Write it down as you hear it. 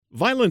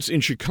Violence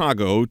in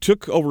Chicago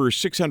took over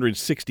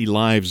 660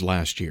 lives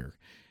last year.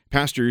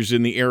 Pastors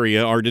in the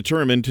area are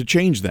determined to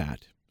change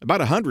that. About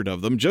 100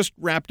 of them just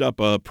wrapped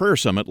up a prayer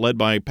summit led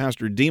by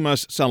Pastor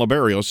Dimas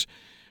Salaberrios,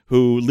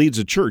 who leads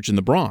a church in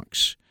the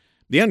Bronx.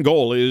 The end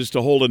goal is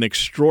to hold an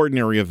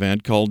extraordinary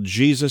event called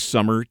Jesus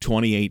Summer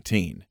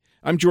 2018.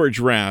 I'm George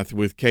Rath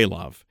with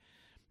K-Love.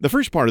 The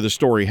first part of the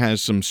story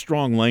has some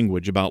strong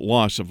language about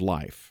loss of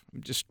life.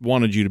 Just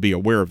wanted you to be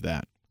aware of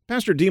that.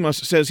 Pastor Dimas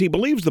says he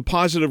believes the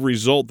positive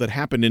result that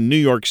happened in New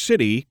York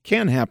City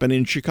can happen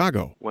in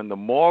Chicago. When the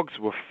morgues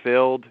were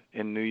filled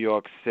in New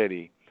York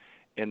City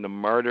and the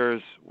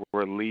murders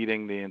were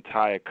leading the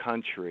entire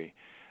country,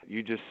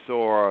 you just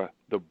saw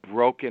the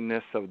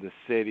brokenness of the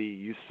city.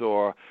 You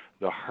saw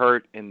the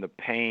hurt and the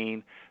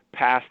pain.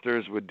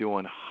 Pastors were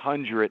doing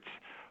hundreds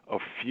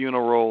of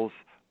funerals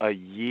a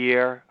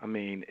year. I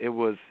mean, it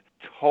was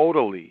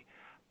totally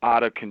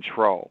out of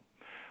control.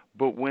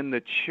 But when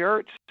the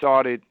church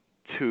started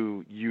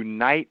to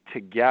unite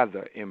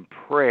together in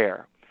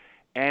prayer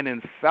and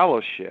in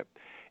fellowship,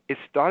 it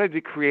started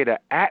to create an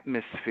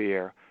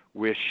atmosphere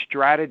where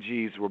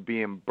strategies were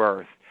being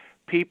birthed.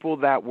 People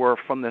that were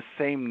from the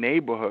same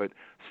neighborhood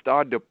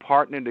started to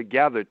partner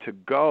together to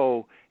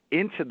go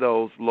into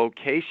those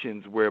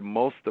locations where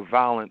most of the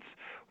violence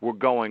were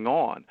going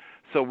on.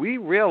 So we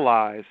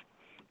realized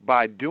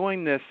by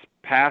doing this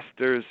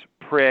pastors'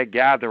 prayer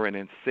gathering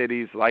in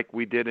cities like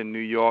we did in New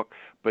York,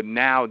 but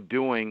now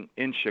doing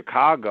in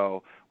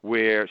Chicago,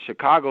 where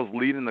Chicago's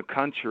leading the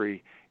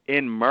country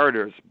in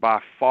murders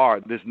by far.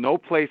 There's no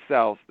place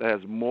else that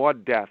has more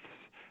deaths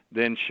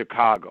than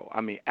Chicago.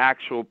 I mean,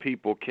 actual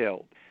people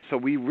killed. So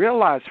we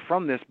realized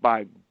from this,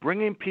 by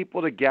bringing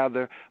people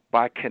together,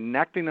 by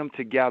connecting them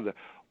together,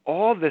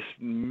 all this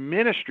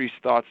ministry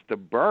starts to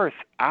birth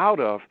out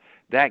of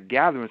that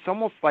gathering. It's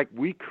almost like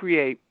we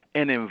create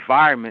an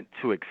environment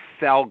to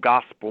excel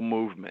gospel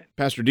movement.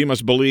 Pastor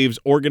Dimas believes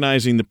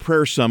organizing the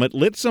prayer summit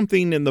lit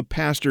something in the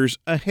pastors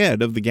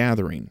ahead of the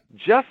gathering.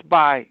 Just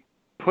by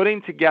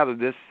putting together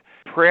this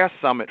prayer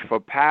summit for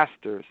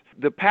pastors,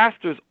 the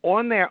pastors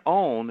on their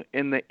own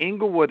in the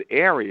Inglewood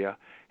area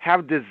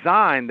have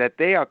designed that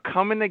they are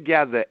coming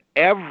together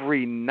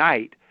every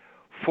night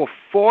for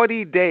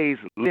 40 days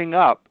leading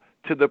up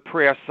to the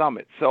prayer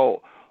summit.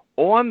 So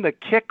on the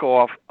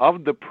kickoff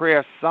of the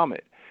prayer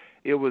summit,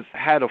 it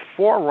had a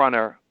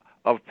forerunner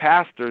of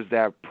pastors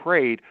that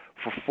prayed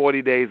for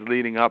 40 days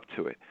leading up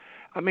to it.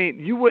 I mean,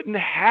 you wouldn't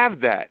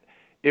have that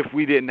if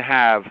we didn't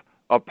have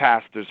a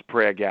pastor's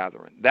prayer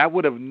gathering. That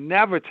would have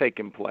never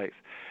taken place.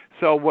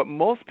 So what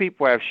most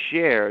people have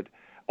shared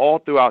all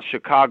throughout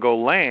Chicago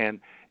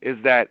land is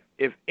that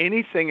if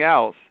anything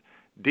else,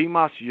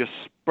 Dimas, you're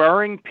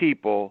spurring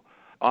people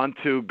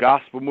onto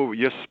gospel movement.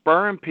 You're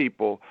spurring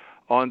people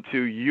onto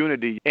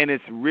unity, and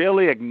it's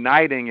really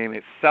igniting and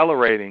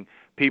accelerating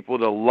people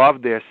to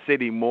love their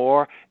city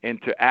more,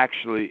 and to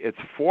actually, it's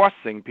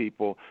forcing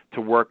people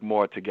to work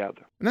more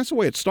together. And that's the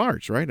way it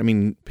starts, right? I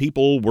mean,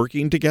 people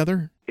working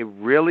together. It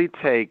really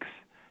takes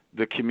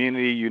the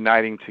community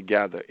uniting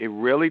together. It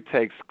really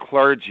takes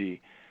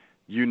clergy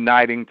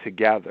uniting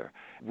together.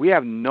 We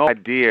have no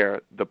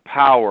idea the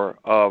power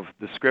of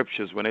the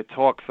scriptures when it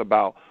talks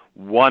about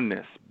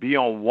oneness. Be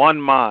on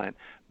one mind,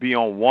 be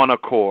on one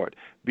accord.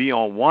 Be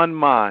on one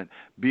mind,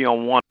 be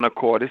on one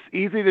accord. It's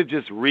easy to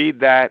just read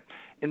that.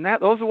 And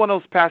those are one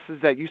of those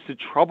passages that used to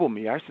trouble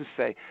me. I used to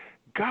say,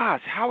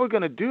 gosh, how are we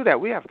going to do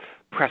that? We have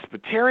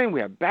Presbyterian,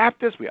 we have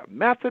Baptist, we have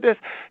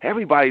Methodist.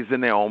 Everybody's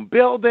in their own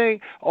building.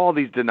 All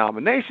these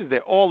denominations,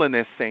 they're all in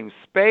their same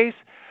space.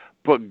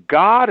 But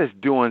God is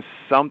doing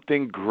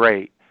something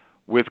great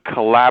with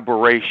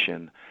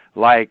collaboration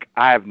like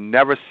I've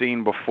never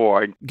seen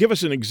before. Give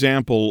us an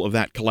example of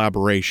that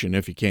collaboration,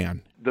 if you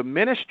can. The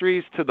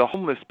ministries to the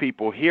homeless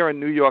people here in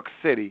New York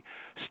City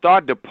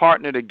started to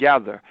partner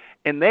together,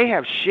 and they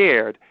have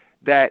shared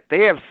that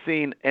they have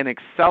seen an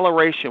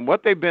acceleration.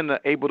 What they've been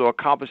able to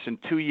accomplish in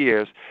 2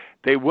 years,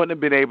 they wouldn't have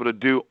been able to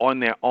do on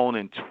their own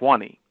in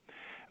 20.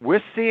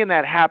 We're seeing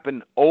that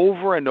happen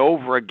over and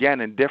over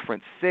again in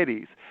different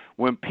cities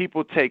when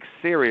people take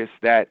serious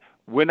that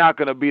we're not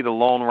going to be the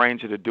Lone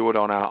Ranger to do it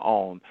on our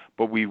own,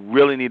 but we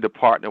really need to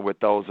partner with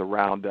those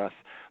around us,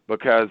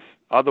 because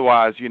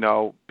otherwise,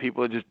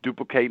 people are just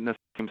duplicating the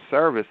same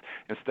service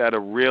instead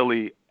of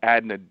really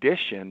adding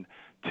addition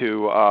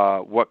to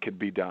what could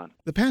be done.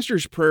 The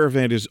pastor's prayer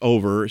event is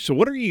over, so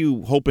what are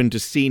you hoping to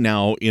see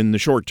now in the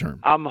short term?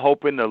 I'm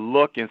hoping to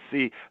look and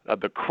see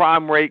the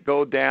crime rate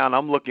go down.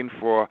 I'm looking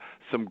for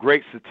some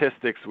great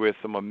statistics where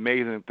some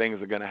amazing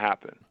things are going to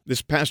happen.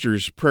 This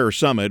pastor's prayer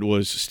summit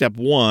was step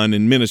one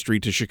in ministry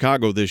to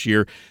Chicago this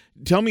year.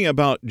 Tell me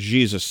about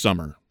Jesus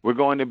Summer. We're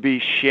going to be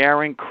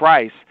sharing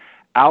Christ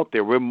out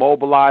there. We're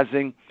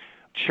mobilizing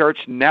church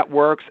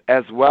networks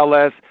as well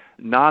as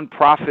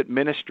nonprofit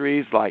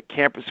ministries like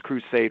Campus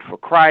Crusade for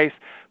Christ,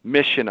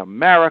 Mission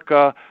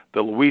America,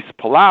 the Luis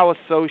Palau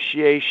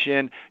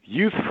Association,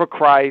 Youth for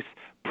Christ,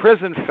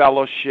 Prison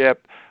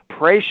Fellowship,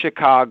 Pray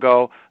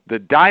Chicago, the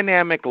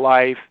Dynamic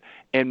Life,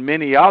 and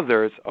many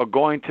others are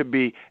going to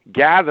be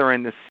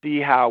gathering to see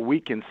how we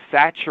can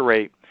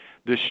saturate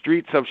the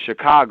streets of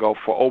Chicago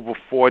for over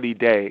 40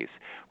 days,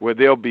 where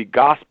there'll be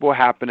gospel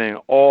happening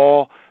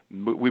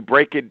we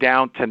break it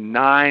down to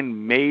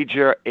 9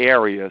 major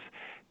areas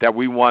that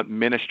we want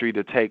ministry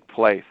to take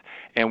place.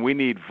 And we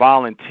need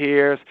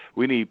volunteers.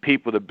 We need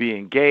people to be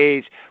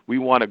engaged. We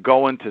want to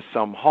go into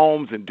some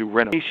homes and do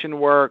renovation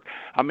work.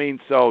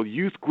 So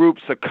youth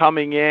groups are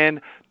coming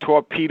in,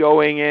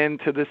 torpedoing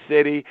into the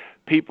city.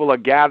 People are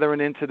gathering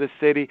into the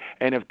city.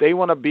 And if they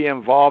want to be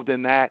involved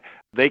in that,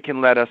 they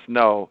can let us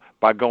know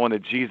by going to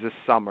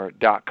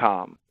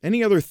jesussummer.com.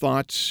 Any other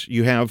thoughts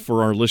you have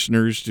for our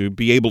listeners to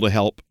be able to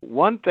help?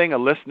 One thing a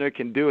listener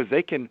can do is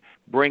they can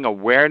bring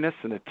awareness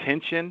and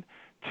attention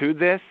to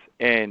this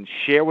and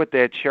share with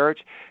their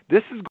church.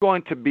 This is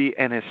going to be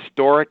an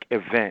historic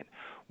event.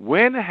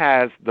 When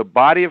has the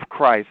body of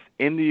Christ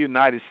in the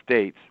United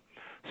States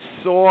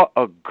saw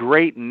a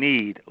great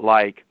need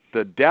like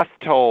the death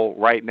toll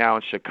right now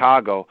in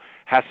Chicago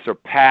has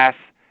surpassed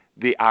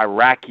the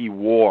Iraqi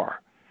war?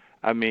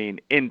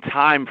 In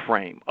time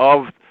frame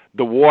of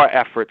the war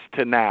efforts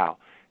to now,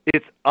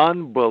 it's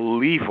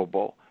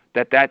unbelievable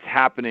that that's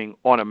happening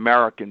on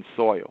American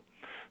soil.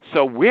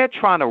 So we're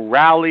trying to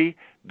rally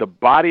the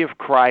body of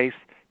Christ,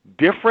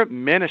 different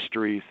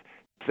ministries,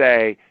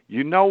 say,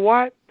 you know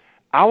what?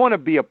 I want to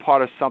be a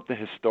part of something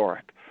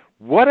historic.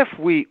 What if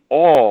we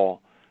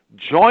all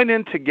join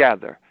in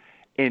together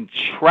and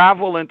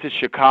travel into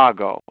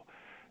Chicago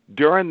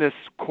during this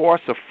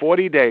course of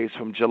 40 days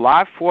from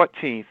July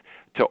 14th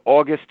to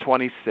August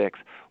 26th?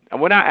 And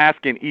we're not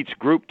asking each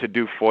group to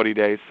do 40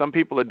 days. Some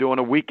people are doing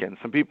a weekend.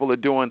 Some people are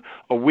doing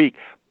a week.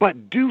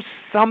 But do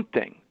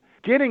something.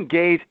 Get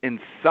engaged in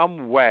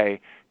some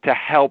way to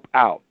help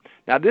out.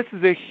 Now, this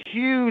is a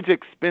huge,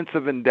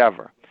 expensive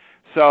endeavor.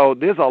 So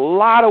there's a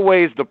lot of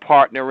ways to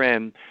partner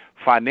in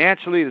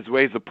financially. There's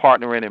ways to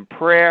partner in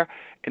prayer.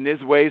 And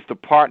there's ways to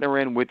partner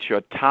in with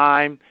your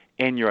time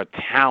and your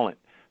talent,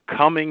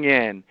 coming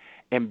in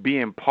and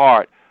being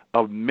part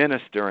of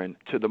ministering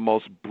to the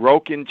most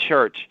broken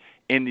church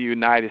in the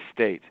United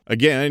States.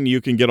 Again,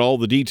 you can get all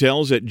the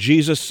details at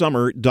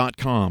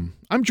jesussummer.com.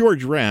 I'm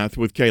George Rath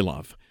with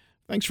K-Love.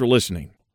 Thanks for listening.